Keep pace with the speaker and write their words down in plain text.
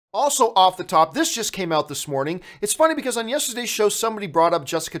Also off the top, this just came out this morning. It's funny because on yesterday's show, somebody brought up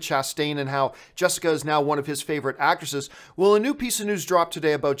Jessica Chastain and how Jessica is now one of his favorite actresses. Well, a new piece of news dropped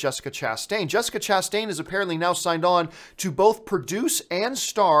today about Jessica Chastain. Jessica Chastain is apparently now signed on to both produce and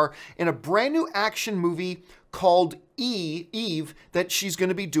star in a brand new action movie called Eve that she's going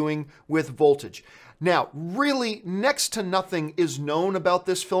to be doing with Voltage. Now, really, next to nothing is known about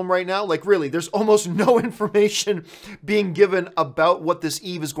this film right now. Like, really, there's almost no information being given about what this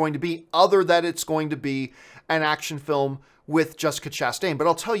Eve is going to be, other than it's going to be an action film with Jessica Chastain. But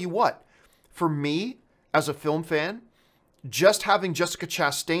I'll tell you what, for me, as a film fan, just having Jessica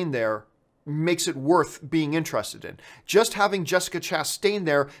Chastain there makes it worth being interested in. Just having Jessica Chastain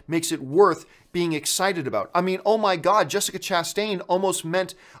there makes it worth being excited about. I mean, oh my God, Jessica Chastain almost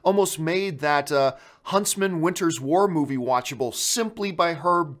made that Huntsman Winter's War movie watchable simply by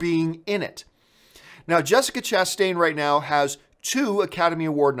her being in it. Now, Jessica Chastain right now has 2 Academy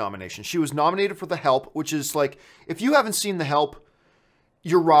Award nominations. She was nominated for The Help, which is like, if you haven't seen The Help,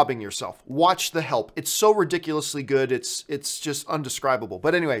 you're robbing yourself. Watch The Help. It's so ridiculously good. It's just undescribable.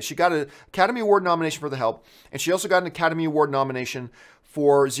 But anyway, she got an Academy Award nomination for The Help, and she also got an Academy Award nomination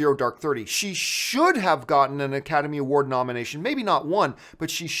for Zero Dark 30. She should have gotten an Academy Award nomination, maybe not one,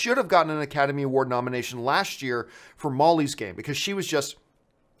 but she should have gotten an Academy Award nomination last year for Molly's Game, because she was just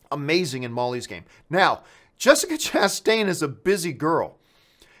amazing in Molly's Game. Now, Jessica Chastain is a busy girl,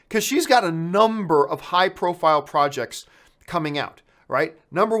 because she's got a number of high-profile projects coming out. Right?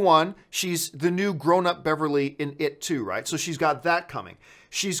 Number one, she's the new grown-up Beverly in It 2, right? So she's got that coming.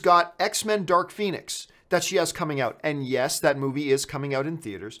 She's got X-Men Dark Phoenix that she has coming out. And yes, that movie is coming out in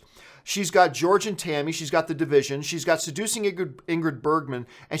theaters. She's got George and Tammy. She's got The Division. She's got Seducing Ingrid Bergman.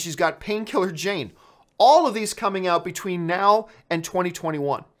 And she's got Painkiller Jane. All of these coming out between now and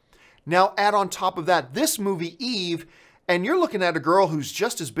 2021. Now, add on top of that, this movie, Eve, and you're looking at a girl who's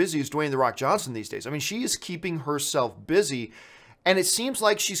just as busy as Dwayne "The Rock" Johnson these days. I mean, she is keeping herself busy. And it seems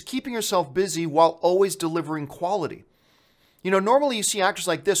like she's keeping herself busy while always delivering quality. You know, normally you see actors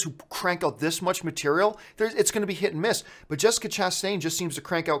like this who crank out this much material. It's going to be hit and miss. But Jessica Chastain just seems to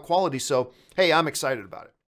crank out quality. So, hey, I'm excited about it.